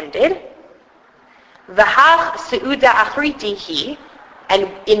has ended, V'hach seuda achriti hi, and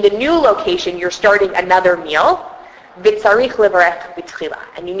in the new location, you're starting another meal. V'tzarich levarech b'tchila,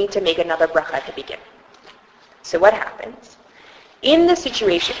 and you need to make another bracha to begin. So what happens? In the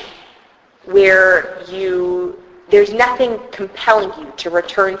situation where there's nothing compelling you to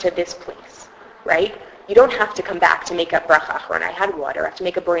return to this place, right? You don't have to come back to make a bracha achrona. I had water. I have to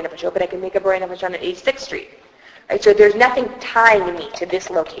make a borei nefashot, but I can make a borei nefashot on 86th Street. Right? So there's nothing tying me to this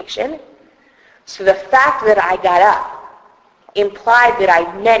location. So the fact that I got up implied that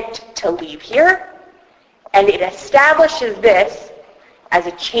I meant to leave here, and it establishes this as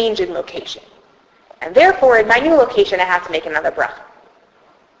a change in location. And therefore, in my new location, I have to make another bracha.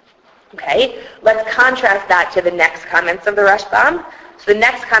 Okay? Let's contrast that to the next comments of the Rashbam. So the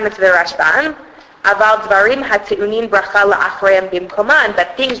next comments of the Rashbam, Aval dvarim hateunin bracha la'achreim bimkoman,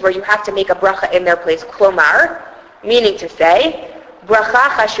 but things where you have to make a bracha in their place, klomar, meaning to say, bracha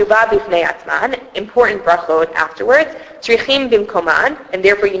chashuva bifnei atzman, important brachot afterwards, tzrichim bimkoman, and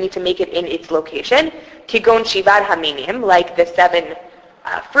therefore you need to make it in its location, kigon shivad haminim, like the 7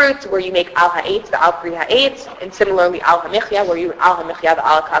 fruits where you make al ha'etz, the al pri ha'etz, and similarly al ha'michya, where you al ha'michya, the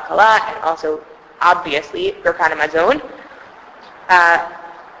al kakala, and also, obviously, birkat hamazon.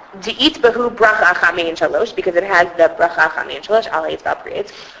 Di'it bahu bracha achamein shalosh, because it has the bracha achamein shalosh, al ha'etz, al pri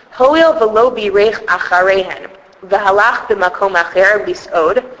ha'etz. Hoil v'lo birech acharehen, v'halach b'makom acher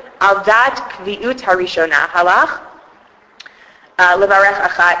lis'od, al dat kvi'ut harishona, halach, levarech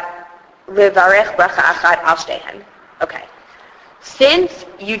bracha achat al shtehen. Okay. Since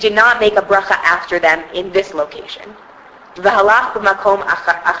you did not make a bracha after them in this location, v'halach b'makom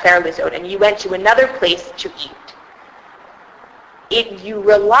acher lis'od, and you went to another place to eat, you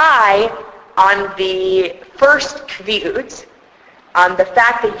rely on the first kvi'ut, on the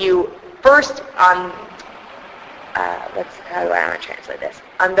fact that you first, how do I want to translate this?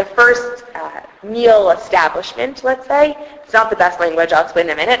 On the first meal establishment, let's say. It's not the best language, I'll explain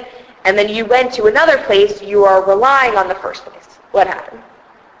in a minute. And then you went to another place, you are relying on the first place. What happened?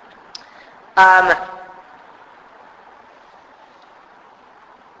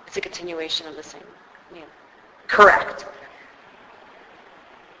 It's a continuation of the same meal. Correct.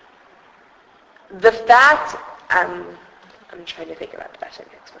 The fact, I'm trying to think about the best way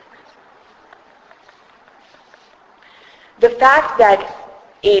to explain this. The fact that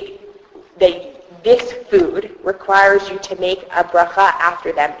this food requires you to make a bracha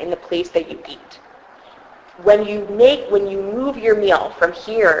after them in the place that you eat. When you move your meal from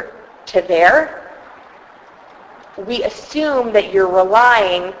here to there, we assume that you're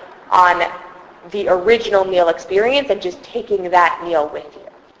relying on the original meal experience and just taking that meal with you.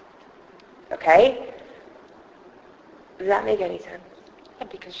 Okay? Does that make any sense? Yeah,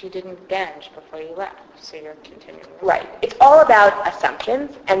 because you didn't binge before you left, so you're continuing. Right. It's all about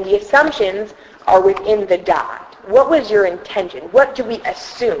assumptions, and the assumptions are within the dot. What was your intention? What do we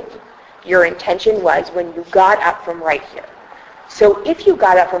assume your intention was when you got up from right here? So if you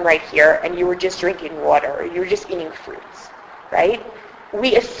got up from right here and you were just drinking water or you were just eating fruits, right?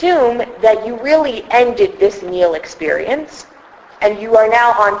 We assume that you really ended this meal experience and you are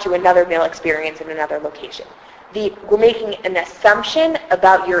now on to another meal experience in another location. We're making an assumption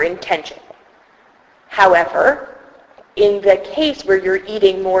about your intention. However, in the case where you're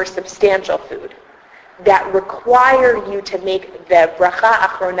eating more substantial food that require you to make the bracha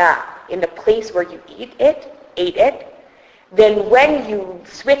achrona in the place where you ate it, then when you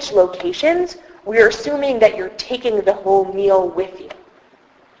switch locations, we're assuming that you're taking the whole meal with you.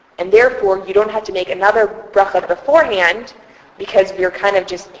 And therefore, you don't have to make another bracha beforehand because we're kind of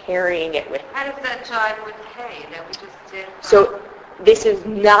just carrying it with you. How does that jive with hay that we just did? So this is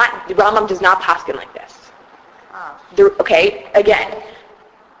not, the Rambam does not paskin like this. Oh. Okay, again,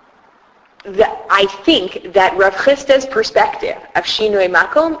 I think that Rav Chisda's perspective of Shinui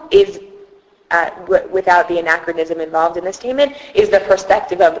Makom is, without the anachronism involved in this statement, is the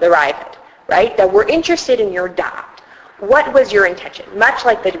perspective of the Raavad, right? That we're interested in your dot. What was your intention? Much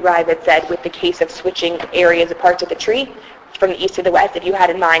like the Raavad said with the case of switching areas of parts of the tree from the east to the west, if you had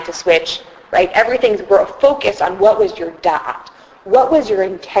in mind to switch, right? We're focused on what was your dot. What was your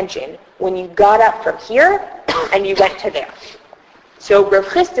intention when you got up from here and you went to there? So Rav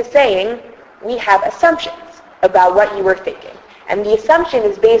Chisda is saying, we have assumptions about what you were thinking. And the assumption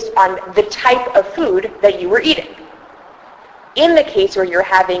is based on the type of food that you were eating. In the case where you're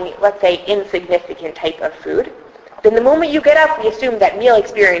having, let's say, insignificant type of food, then the moment you get up, we assume that meal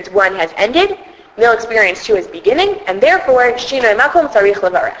experience 1 has ended, meal experience 2 is beginning, and therefore, shinoi makom tzarich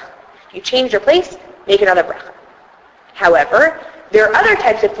levarech. You change your place, make another bracha. However, There are other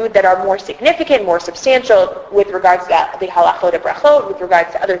types of food that are more significant, more substantial with regards to the halachot of brachot, with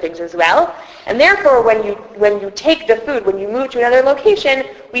regards to other things as well. And therefore, when you take the food, when you move to another location,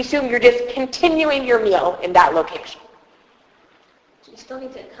 we assume you're just continuing your meal in that location. You still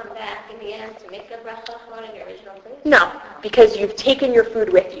need to come back in the end to make the bracha in your original place? No, because you've taken your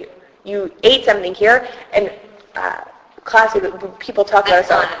food with you. You ate something here, and classically, people talk about That's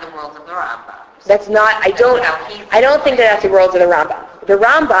not in the world of the Rambam. That's not, I don't think that's the words of the Rambam. The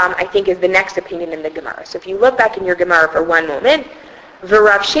Rambam, I think, is the next opinion in the Gemara. So if you look back in your Gemara for one moment,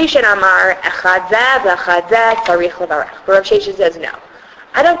 V'Rav Sheshan Amar, echad zeh v'echad zeh tzarich levarech. Rav Sheshan says no.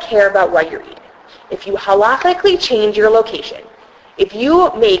 I don't care about what you're eating. If you halachically change your location, if you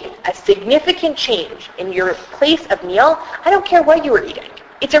make a significant change in your place of meal, I don't care what you were eating.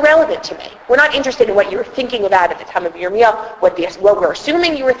 It's irrelevant to me. We're not interested in what you were thinking about at the time of your meal, what we're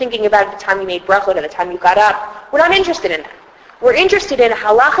assuming you were thinking about at the time you made brachot, at the time you got up. We're not interested in that. We're interested in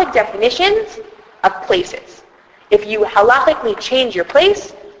halachic definitions of places. If you halachically change your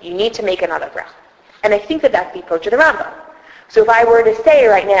place, you need to make another brachot. And I think that that's the approach of the Rambam. So if I were to say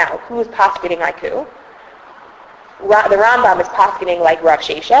right now, who's posketing like who? The Rambam is posketing like Rav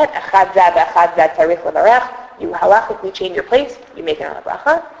Sheshet, echad zeh v'echad zeh tzarich levarech. You halachically change your place, you make another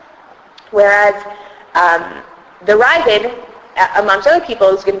bracha. Whereas the Ravid, amongst other people,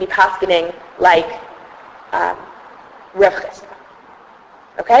 is going to be poskening like Rav Chisda.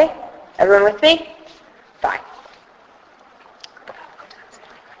 Okay? Everyone with me? Fine.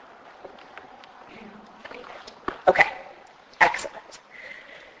 Okay. Excellent.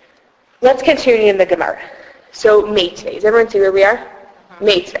 Let's continue in the Gemara. So, Meitzveh. Does everyone see where we are?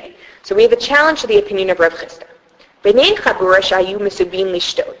 Meitzveh. So we have a challenge to the opinion of Rav Chisda. B'nei chabura shayu mesubin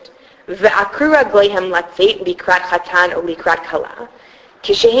lishtot, ve'akru ragleihem latzeit likrat chatan or likrat kala,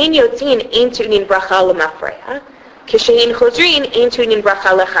 kishehin yotzin ein tunin bracha lemafreya, kishehin chozrin ein tunin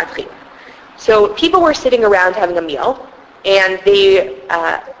bracha lechatchila. So people were sitting around having a meal, and they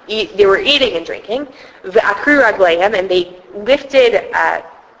were eating and drinking. Ve'akru ragleihem, and they lifted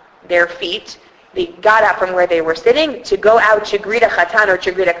their feet. They got up from where they were sitting to go out to greet a chatan or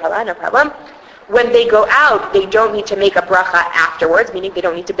to greet a kala, no problem. When they go out, they don't need to make a bracha afterwards, meaning they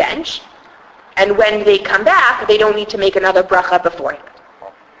don't need to bench. And when they come back, they don't need to make another bracha beforehand.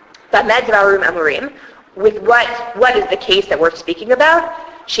 B'med dvarim amurim, with what is the case that we're speaking about?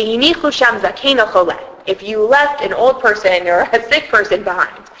 Shehinichu sham zakein chole. If you left an old person or a sick person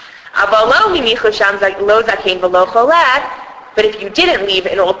behind. Aval lo hinichu sham lo zakein v'lo chole. But if you didn't leave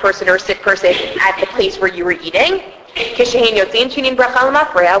an old person or a sick person at the place where you were eating, when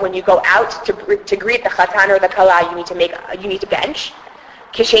you go out to greet the chatan or the kala, you need to bench.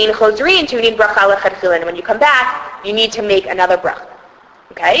 And when you come back, you need to make another bracha.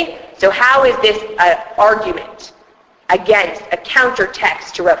 Okay? So how is this an argument against a counter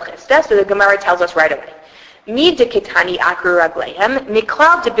text to Rav Chisda? So the Gemara tells us right away.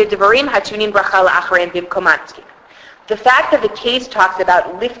 The fact that the case talks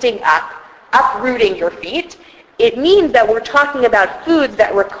about lifting up, uprooting your feet, it means that we're talking about foods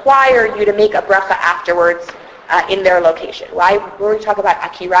that require you to make a bracha afterwards in their location. Why? When we talk about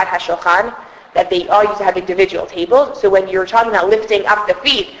akirat hashulchan, that they all used to have individual tables. So when you're talking about lifting up the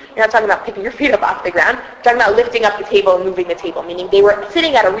feet, you're not talking about picking your feet up off the ground. You're talking about lifting up the table and moving the table, meaning they were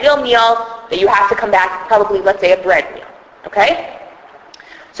sitting at a real meal that you have to come back, probably, let's say, a bread meal. Okay?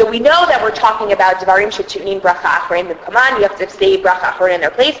 So we know that we're talking about Dvarim Shetunin Bracha Achrein B'Kaman. You have to say Bracha Achrein in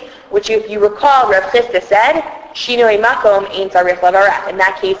their place, which if you recall, Rav Chisda said, Shinoi Makom Ein Tzarich Levarech. In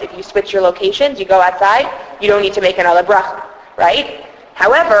that case, if you switch your locations, you go outside, you don't need to make another bracha, right?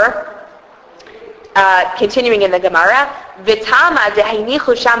 However, continuing in the Gemara, V'tama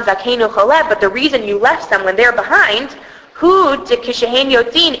Dehainichu Sham Zakeinu Choleh, but the reason you left someone there behind, the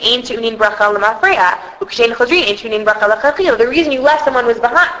reason you left someone was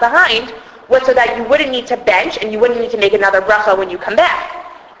behind was so that you wouldn't need to bench and you wouldn't need to make another bracha when you come back.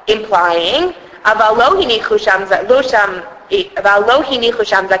 Implying,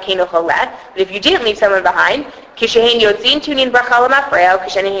 if you didn't leave someone behind,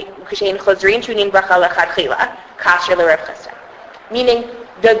 meaning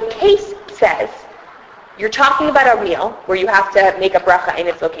the case says, you're talking about a meal where you have to make a bracha in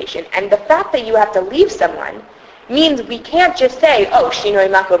its location, and the fact that you have to leave someone means we can't just say, oh, shinoi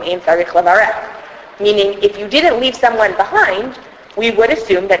makom ein tzarich levarech. Meaning, if you didn't leave someone behind, we would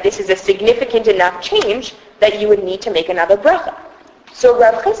assume that this is a significant enough change that you would need to make another bracha. So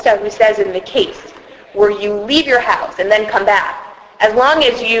Rav Chisda, who says in the case where you leave your house and then come back, as long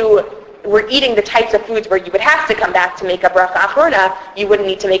as you were eating the types of foods where you would have to come back to make a bracha achrona, you wouldn't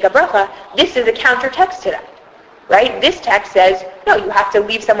need to make a bracha. This is a counter text to that. right? This text says, no, you have to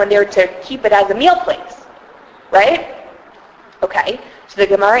leave someone there to keep it as a meal place, right? Okay, so the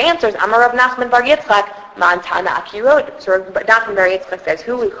Gemara answers, Amar Rav Nachman bar Yitzchak, Man Tana Akirod. So Rav Nachman bar Yitzchak says,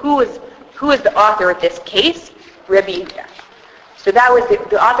 who is the author of this case? Rabbi Yehuda. So that was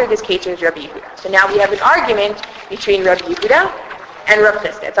the author of this case is Rabbi Yehuda. So now we have an argument between Rabbi Yehuda and Rav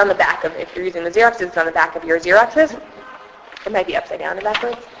Chisda. It's on the back of, if you're using the Xeroxes, it's on the back of your Xeroxes. It might be upside down and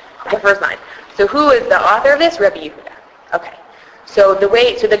backwards. The first line. So who is the author of this? Rabbi Yehuda. Okay. So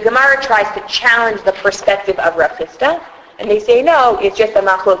the Gemara tries to challenge the perspective of Rav Chisda, and they say no, it's just a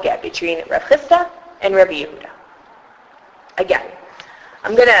machloket between Rav Chisda and Rabbi Yehuda. Again,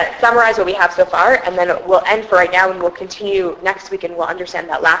 I'm going to summarize what we have so far, and then we'll end for right now, and we'll continue next week, and we'll understand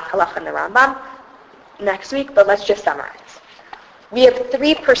that last halach in the Rambam next week, but let's just summarize. We have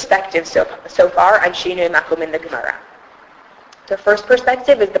three perspectives so far on Shinui Makom in the Gemara. The first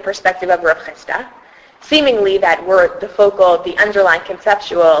perspective is the perspective of Rav Chisda, seemingly that the underlying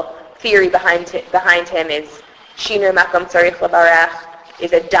conceptual theory behind him is Shinui Makom Tzarich Levarech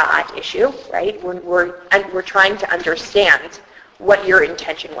is a da'at issue, right? We're trying to understand what your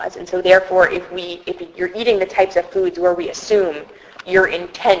intention was. And so therefore, if you're eating the types of foods where we assume your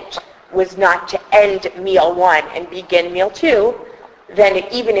intent was not to end meal 1 and begin meal 2, then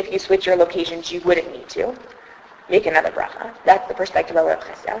even if you switch your locations, you wouldn't need to make another bracha. That's the perspective of Rav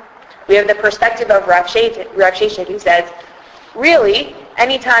Chisda. We have the perspective of Rav Sheshet, who says, really,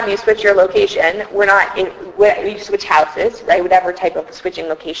 anytime you switch your location, you switch houses, right? Whatever type of switching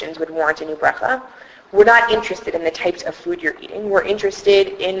locations would warrant a new bracha. We're not interested in the types of food you're eating. We're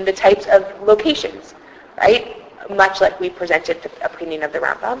interested in the types of locations, right? Much like we presented the opinion of the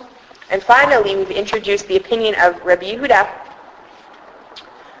Rambam. And finally, we've introduced the opinion of Rabbi Yehuda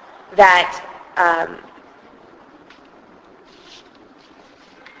that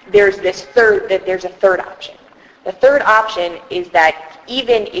there's a third option. The third option is that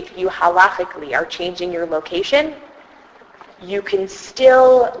even if you halachically are changing your location, you can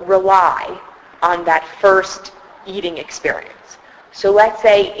still rely on that first eating experience. So let's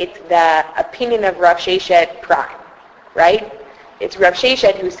say it's the opinion of Rav Sheshet Prime, right? It's Rav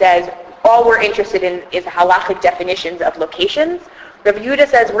Sheshet who says all we're interested in is halachic definitions of locations. Rav Yehuda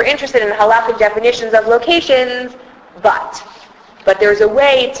says we're interested in halachic definitions of locations, but there's a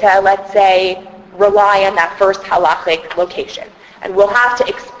way to, let's say, rely on that first halachic location. And we'll have to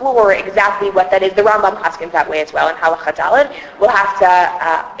explore exactly what that is. The Rambam paskins that way as well in Halakha Daled. We'll have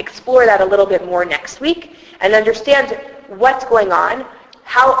to explore that a little bit more next week and understand what's going on.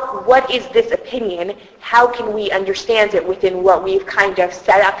 What is this opinion? How can we understand it within what we've kind of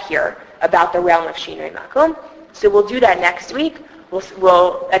set up here about the realm of Shinui Makom? So we'll do that next week.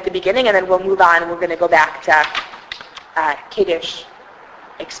 We'll at the beginning, and then we'll move on. We're going to go back to kiddush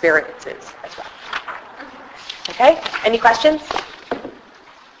experiences as well. Okay? Any questions?